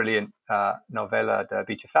Stevenson's brilliant novella, The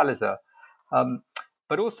Beach of Falazar.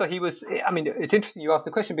 But also he was, I mean, it's interesting you asked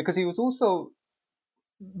the question because he was also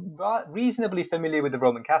reasonably familiar with the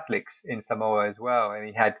Roman Catholics in Samoa as well. And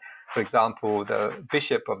he had, for example, the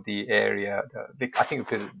bishop of the area, I think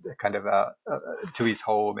kind of to his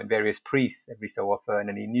home, and various priests every so often.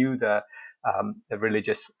 And he knew the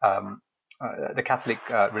religious, the Catholic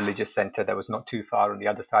religious center that was not too far on the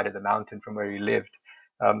other side of the mountain from where he lived.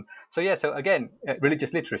 So again,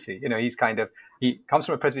 religious literacy. He comes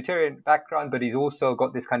from a Presbyterian background, but he's also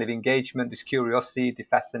got this kind of engagement, this curiosity, the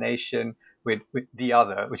fascination with the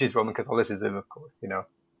other, which is Roman Catholicism, of course.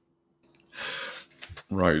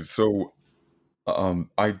 Right. So,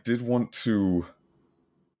 I did want to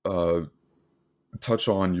touch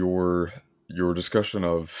on your discussion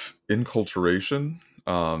of inculturation,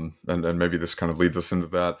 and maybe this kind of leads us into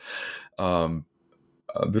that.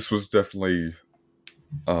 This was definitely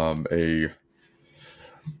I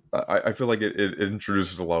feel like it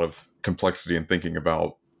introduces a lot of complexity in thinking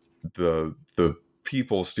about the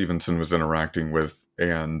people Stevenson was interacting with,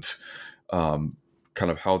 and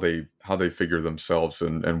kind of how they figure themselves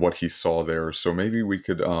and what he saw there. So maybe we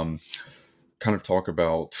could kind of talk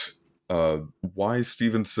about why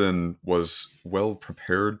Stevenson was well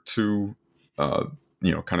prepared to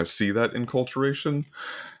kind of see that inculturation,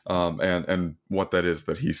 and what that is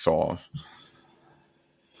that he saw.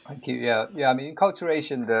 Thank you. Yeah. I mean,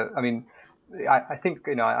 enculturation. I think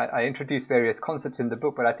I introduced various concepts in the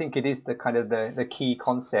book, but I think it is the kind of the key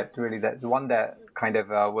concept really. That's one that kind of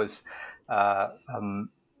was that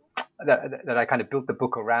I kind of built the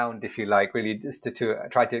book around, if you like, really just to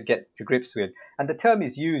try to get to grips with. And the term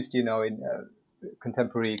is used, in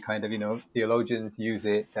contemporary kind of theologians use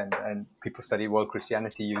it, and people study world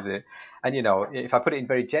Christianity use it. And if I put it in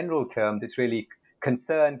very general terms, it's really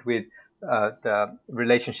concerned with the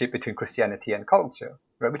relationship between Christianity and culture,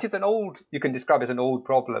 right? Which is you can describe as an old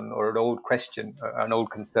problem or an old question, an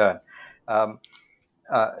old concern.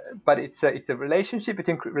 But it's a relationship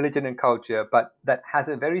between religion and culture, but that has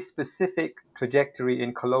a very specific trajectory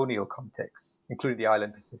in colonial contexts, including the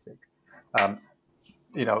island Pacific.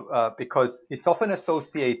 Because it's often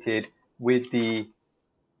associated with the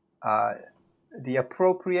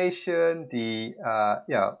appropriation,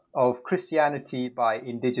 of Christianity by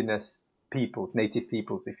indigenous peoples, native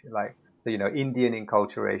peoples, if you like. So, Indian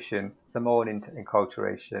enculturation, Samoan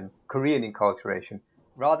enculturation, Korean enculturation,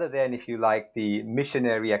 rather than, if you like, the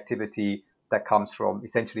missionary activity that comes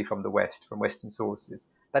essentially from the West, from Western sources.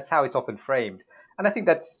 That's how it's often framed. And I think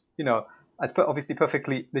that's, obviously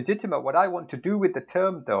perfectly legitimate. What I want to do with the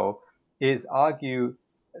term, though, is argue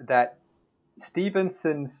that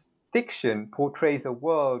Stevenson's fiction portrays a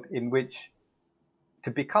world in which to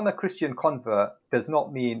become a Christian convert does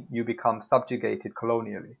not mean you become subjugated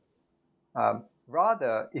colonially.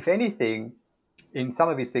 Rather, if anything, in some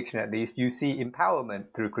of his fiction at least, you see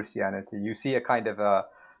empowerment through Christianity. You see a kind of a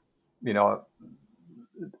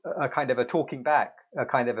talking back, a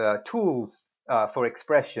kind of a tools for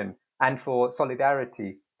expression and for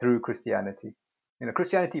solidarity through Christianity.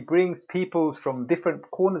 Christianity brings peoples from different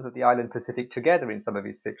corners of the island Pacific together in some of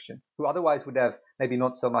his fiction, who otherwise would have maybe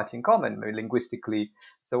not so much in common, maybe linguistically,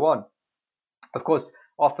 so on. Of course,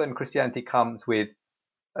 often Christianity comes with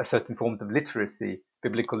certain forms of literacy,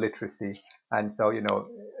 biblical literacy. And so,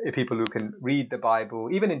 people who can read the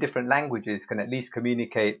Bible, even in different languages, can at least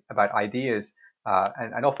communicate about ideas,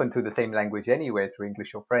 and often through the same language anyway, through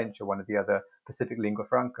English or French or one of the other Pacific lingua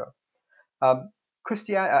franca.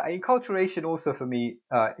 Enculturation also for me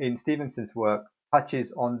in Stevenson's work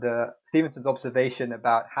touches on Stevenson's observation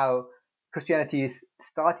about how Christianity is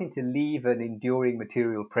starting to leave an enduring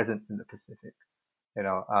material presence in the Pacific.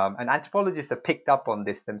 And anthropologists have picked up on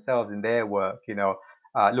this themselves in their work,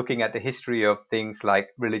 looking at the history of things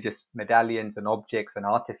like religious medallions and objects and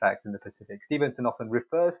artifacts in the Pacific. Stevenson often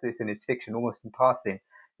refers to this in his fiction almost in passing.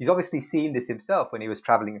 He's obviously seen this himself when he was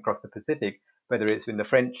traveling across the Pacific, whether it's in the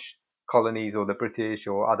French colonies or the British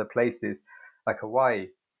or other places like Hawaii.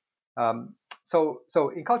 So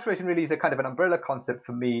enculturation really is a kind of an umbrella concept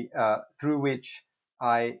for me, through which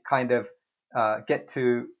I kind of get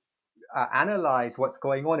to analyze what's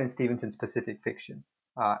going on in Stevenson's Pacific fiction,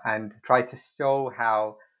 and try to show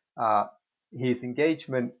how his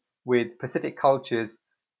engagement with Pacific cultures,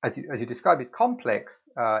 as you described, is complex.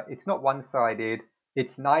 It's not one-sided.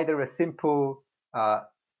 it's neither a simple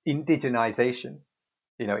indigenization,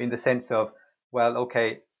 in the sense of, well,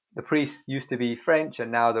 okay, the priests used to be French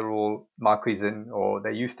and now they're all Marquesan, or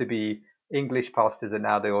they used to be English pastors and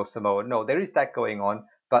now they're all Samoan. No, there is that going on,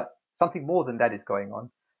 but something more than that is going on.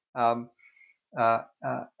 And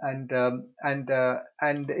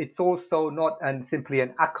it's also not simply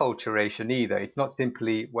an acculturation either. It's not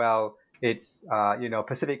simply, well, it's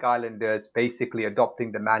Pacific Islanders basically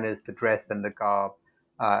adopting the manners, the dress, and the garb,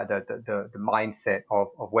 the mindset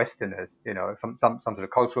of Westerners. Some sort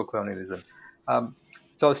of cultural colonialism.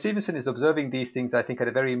 So Stevenson is observing these things, I think, at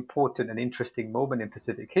a very important and interesting moment in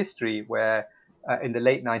Pacific history, where in the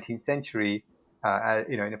late 19th century,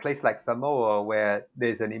 in a place like Samoa, where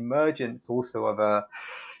there's an emergence also of a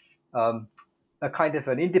kind of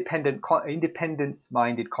an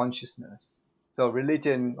independence-minded consciousness. So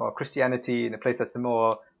religion or Christianity in a place like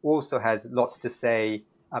Samoa also has lots to say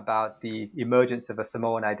about the emergence of a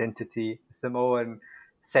Samoan identity, a Samoan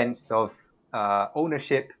sense of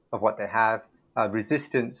ownership of what they have,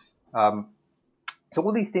 resistance. So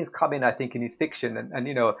all these things come in, I think, in his fiction. And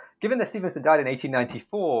given that Stevenson died in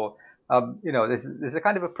 1894, there's a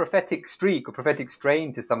kind of a prophetic streak or prophetic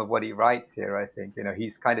strain to some of what he writes here, I think.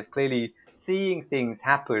 He's kind of clearly seeing things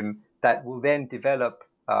happen that will then develop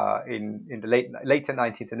in the later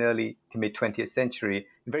 19th and early to mid 20th century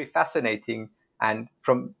in very fascinating, and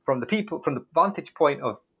from the vantage point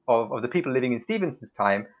of the people living in Stevenson's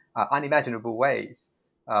time, unimaginable ways.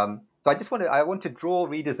 So I want to draw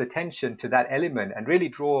readers' attention to that element and really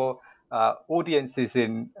draw audiences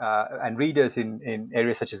and readers in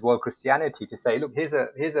areas such as world Christianity to say, look, here's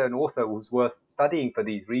an author who's worth studying for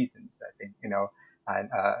these reasons, I think, and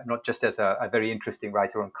not just as a very interesting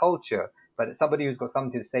writer on culture, but somebody who's got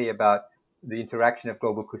something to say about the interaction of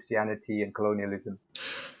global Christianity and colonialism.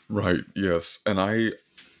 Right. Yes. And I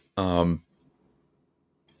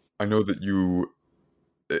know that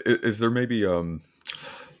is there maybe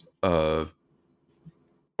a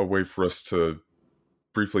way for us to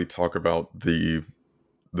briefly talk about the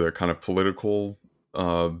kind of political,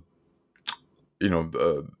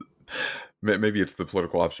 maybe it's the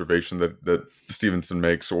political observation that Stevenson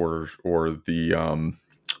makes, or the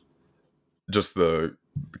just the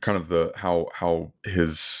kind of the how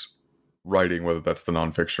his writing, whether that's the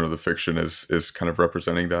nonfiction or the fiction, is kind of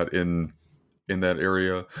representing that in that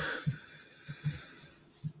area.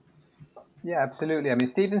 Yeah, absolutely. I mean,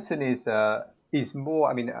 Stevenson is more.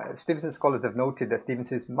 I mean, Stevenson scholars have noted that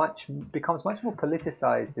Stevenson becomes much more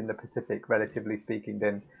politicized in the Pacific, relatively speaking,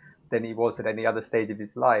 than he was at any other stage of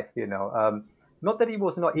his life. Not that he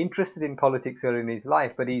was not interested in politics early in his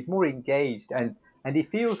life, but he's more engaged, and he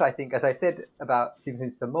feels, I think, as I said about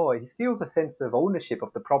Stevenson Samoa, he feels a sense of ownership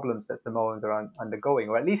of the problems that Samoans are undergoing,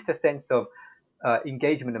 or at least a sense of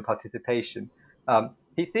engagement and participation.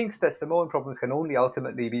 He thinks that Samoan problems can only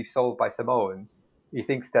ultimately be solved by Samoans. He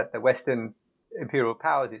thinks that the Western imperial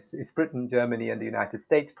powers, it's Britain, Germany, and the United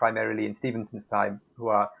States, primarily in Stevenson's time, who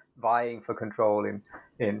are vying for control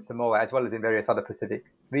in Samoa, as well as in various other Pacific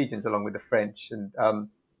regions, along with the French.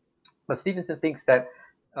 But Stevenson thinks that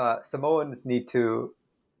Samoans need to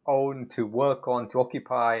own, to work on, to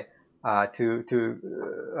occupy, to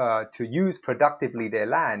use productively their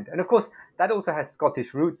land. And of course, that also has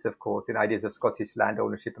Scottish roots, of course, in ideas of Scottish land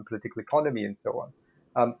ownership and political economy and so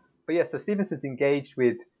on. But yeah, so Stevenson's engaged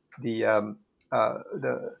with the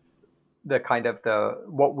kind of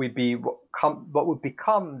what would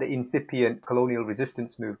become the incipient colonial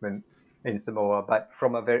resistance movement in Samoa, but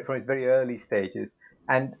from its very early stages.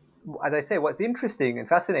 And as I say, what's interesting and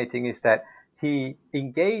fascinating is that he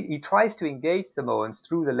tries to engage Samoans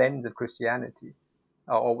through the lens of Christianity,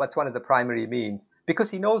 or what's one of the primary means,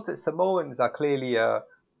 because he knows that Samoans are clearly they're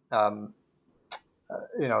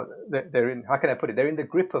in, how can I put it? They're in the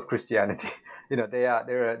grip of Christianity.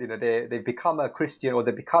 They've become a Christian, or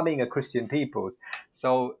they're becoming a Christian peoples.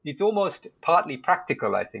 So it's almost partly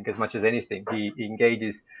practical, I think, as much as anything. He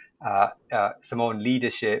engages Samoan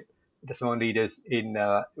leadership, the Samoan leaders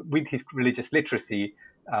with his religious literacy,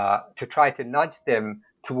 to try to nudge them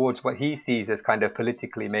towards what he sees as kind of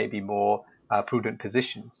politically maybe more prudent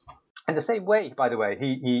positions. And the same way, by the way,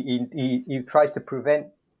 he tries to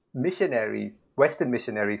prevent missionaries, Western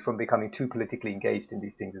missionaries, from becoming too politically engaged in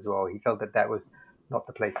these things as well. He felt that was not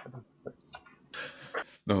the place for them.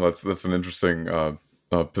 No, that's an interesting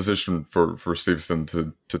position for Stevenson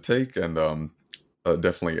to take, and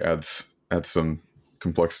definitely adds some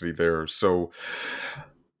complexity there. So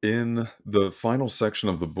in the final section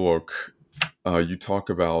of the book, you talk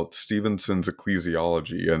about Stevenson's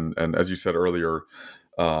ecclesiology, and as you said earlier,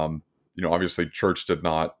 obviously church did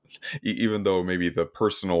not, even though maybe the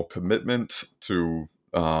personal commitment to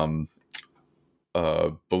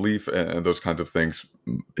belief and those kinds of things,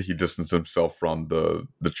 he distanced himself from the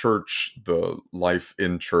church, the life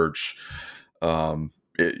in church,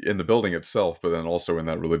 in the building itself, but then also in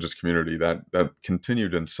that religious community that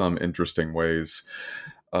continued in some interesting ways.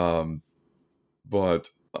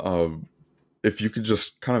 But if you could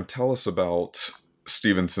just kind of tell us about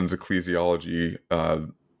Stevenson's ecclesiology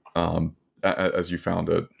as you found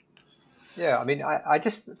it. Yeah, I mean, I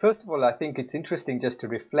just, first of all, I think it's interesting just to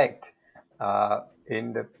reflect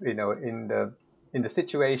in the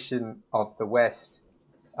situation of the West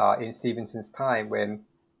in Stevenson's time, when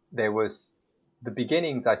there was the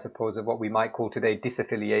beginnings, I suppose, of what we might call today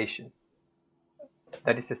disaffiliation.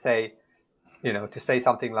 That is to say, to say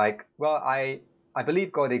something like, well, I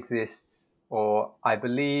believe God exists, or I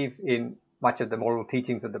believe in much of the moral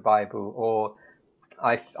teachings of the Bible, or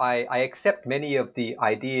I accept many of the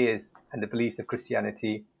ideas and the beliefs of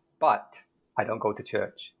Christianity, but I don't go to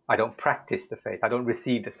church. I don't practice the faith. I don't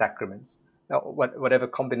receive the sacraments. Whatever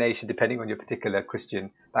combination, depending on your particular Christian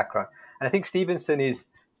background. And I think Stevenson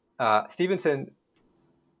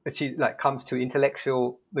comes to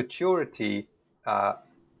intellectual maturity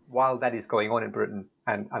while that is going on in Britain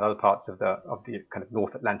and other parts of the kind of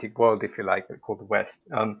North Atlantic world, if you like, called the West.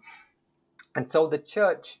 And so the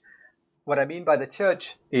church. What I mean by the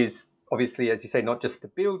church is obviously, as you say, not just the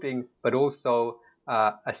building, but also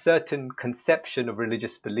a certain conception of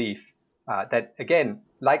religious belief that, again,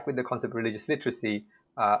 like with the concept of religious literacy,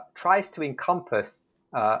 tries to encompass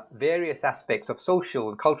various aspects of social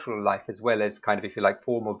and cultural life, as well as kind of, if you like,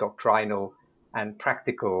 formal doctrinal and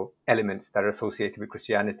practical elements that are associated with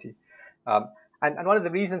Christianity. And one of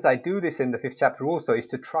the reasons I do this in the 5th chapter also is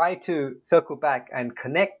to try to circle back and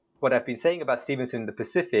connect what I've been saying about Stevenson in the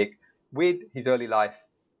Pacific with his early life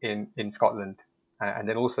in Scotland, and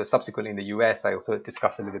then also subsequently in the US. I also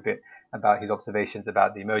discuss a little bit about his observations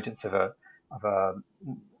about the emergence of a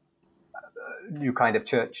new kind of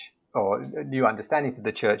church, or new understandings of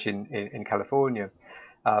the church in California.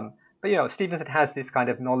 But Stevenson has this kind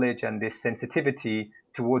of knowledge and this sensitivity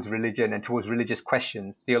towards religion and towards religious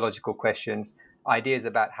questions, theological questions, ideas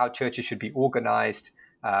about how churches should be organized,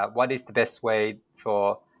 what is the best way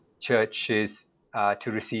for churches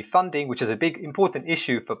to receive funding, which is a big important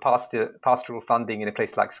issue for pastoral funding in a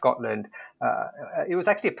place like Scotland. It was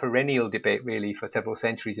actually a perennial debate really for several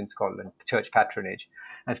centuries in Scotland, church patronage.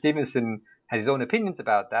 And Stevenson has his own opinions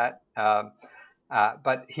about that,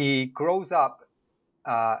 but he grows up,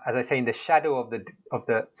 as I say, in the shadow of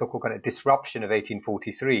the so-called kind of disruption of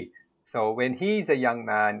 1843. So when he's a young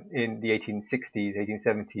man in the 1860s,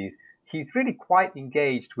 1870s, he's really quite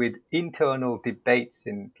engaged with internal debates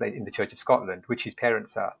in the Church of Scotland, which his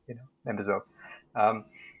parents are, members of.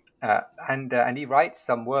 And he writes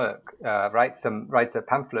some work, writes a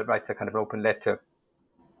pamphlet, writes a kind of open letter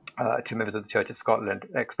to members of the Church of Scotland,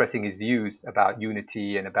 expressing his views about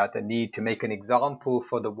unity and about the need to make an example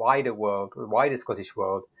for the wider world, the wider Scottish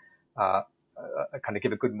world, kind of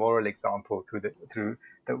give a good moral example through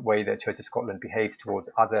the way the Church of Scotland behaves towards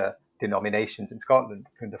other denominations in Scotland,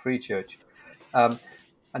 in the Free Church. And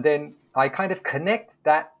then I kind of connect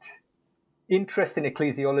that interest in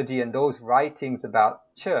ecclesiology and those writings about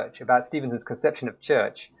church, about Stevenson's conception of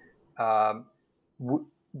church,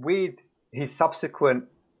 with his subsequent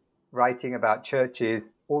writing about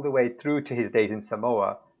churches all the way through to his days in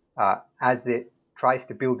Samoa, as it tries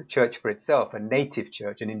to build a church for itself, a native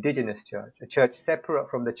church, an indigenous church, a church separate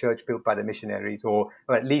from the church built by the missionaries, or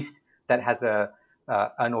at least that has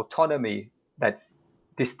an autonomy that's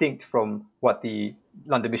distinct from what the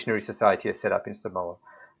London Missionary Society has set up in Samoa.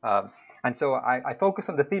 And so I focus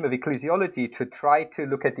on the theme of ecclesiology to try to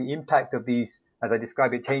look at the impact of these, as I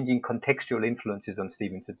describe it, changing contextual influences on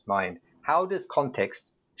Stevenson's mind. How does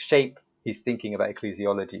context shape his thinking about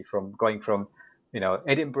ecclesiology, from going from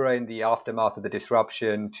Edinburgh in the aftermath of the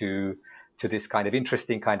disruption to this kind of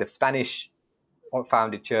interesting kind of Spanish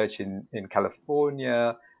founded church in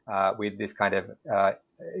California, with this kind of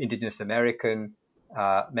indigenous American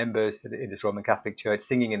members in this Roman Catholic Church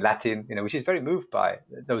singing in Latin, which is very moved by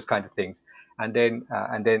those kind of things, and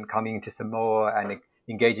then coming into Samoa and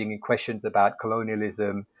engaging in questions about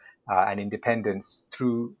colonialism and independence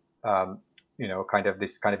through kind of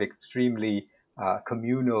this kind of extremely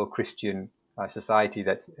communal Christian society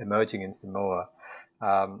that's emerging in Samoa.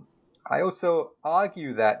 I also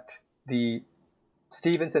argue that the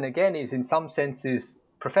Stevenson again is in some senses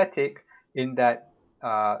prophetic, in that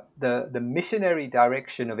the missionary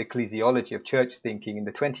direction of ecclesiology, of church thinking in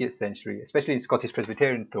the 20th century, especially in Scottish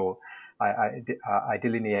Presbyterian thought, I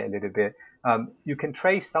delineate a little bit, you can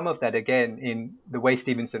trace some of that again in the way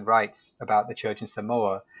Stevenson writes about the church in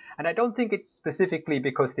Samoa. And I don't think it's specifically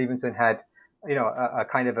because Stevenson had, a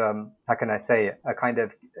kind of, how can I say, a kind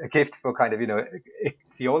of a gift for kind of,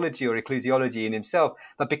 theology or ecclesiology in himself,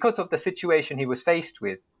 but because of the situation he was faced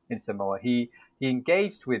with in Samoa. He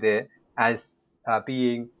engaged with it as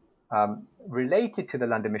being related to the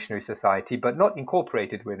London Missionary Society, but not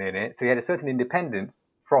incorporated within it. So he had a certain independence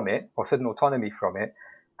from it, or certain autonomy from it.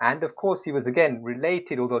 And of course, he was again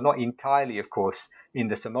related, although not entirely, of course, in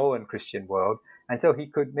the Samoan Christian world. And so he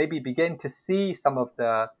could maybe begin to see some of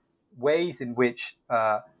the ways in which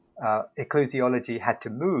ecclesiology had to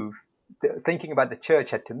move, thinking about the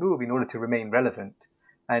church had to move in order to remain relevant.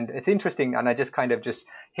 And it's interesting, and I just kind of just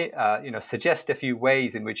suggest a few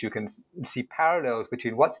ways in which you can see parallels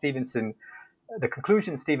between what the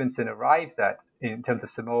conclusion Stevenson arrives at in terms of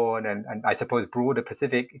Samoan and I suppose broader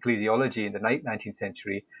Pacific ecclesiology in the late 19th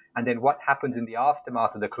century, and then what happens in the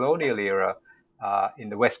aftermath of the colonial era in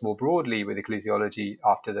the West more broadly with ecclesiology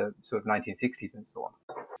after the sort of 1960s and so on.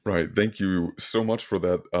 Right. Thank you so much for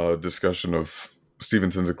that discussion of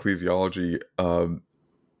Stevenson's ecclesiology.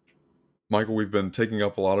 Michael, we've been taking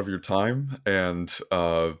up a lot of your time, and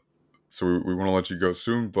so we want to let you go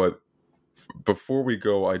soon. But before we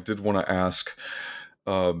go, I did want to ask,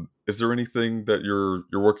 is there anything that you're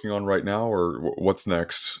working on right now, or what's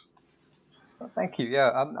next? Well, thank you.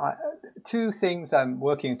 Yeah, two things I'm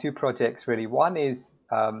working on, two projects really. One is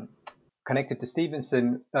connected to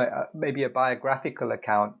Stevenson, maybe a broader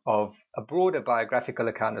biographical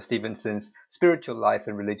account of Stevenson's spiritual life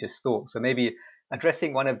and religious thought. So maybe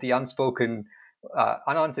addressing one of the unspoken,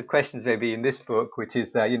 unanswered questions maybe in this book, which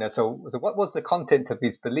is, so what was the content of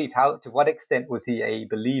his belief? To what extent was he a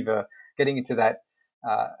believer? Getting into that,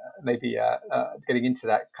 getting into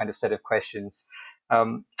that kind of set of questions.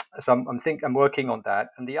 So I'm working on that.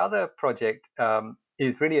 And the other project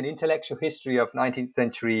is really an intellectual history of 19th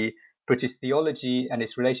century British theology and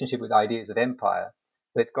its relationship with ideas of empire.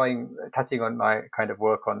 So it's touching on my kind of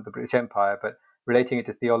work on the British Empire, but relating it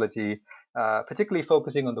to theology, particularly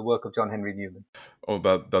focusing on the work of John Henry Newman. Oh,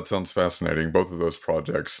 that sounds fascinating. Both of those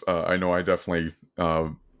projects. I know I definitely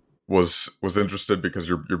was interested because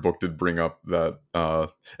your book did bring up that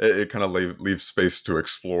it kind of leaves space to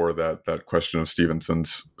explore that question of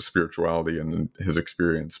Stevenson's spirituality and his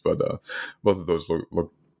experience. But both of those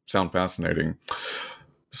sound fascinating.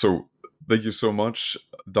 So thank you so much,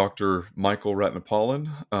 Dr. Michael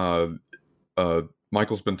Ratnapalan.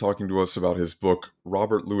 Michael's been talking to us about his book,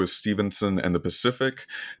 Robert Louis Stevenson and the Pacific,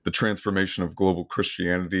 The Transformation of Global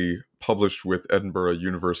Christianity, published with Edinburgh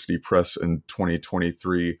University Press in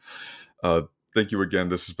 2023. Thank you again.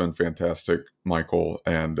 This has been fantastic, Michael,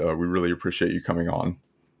 and we really appreciate you coming on.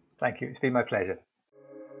 Thank you. It's been my pleasure.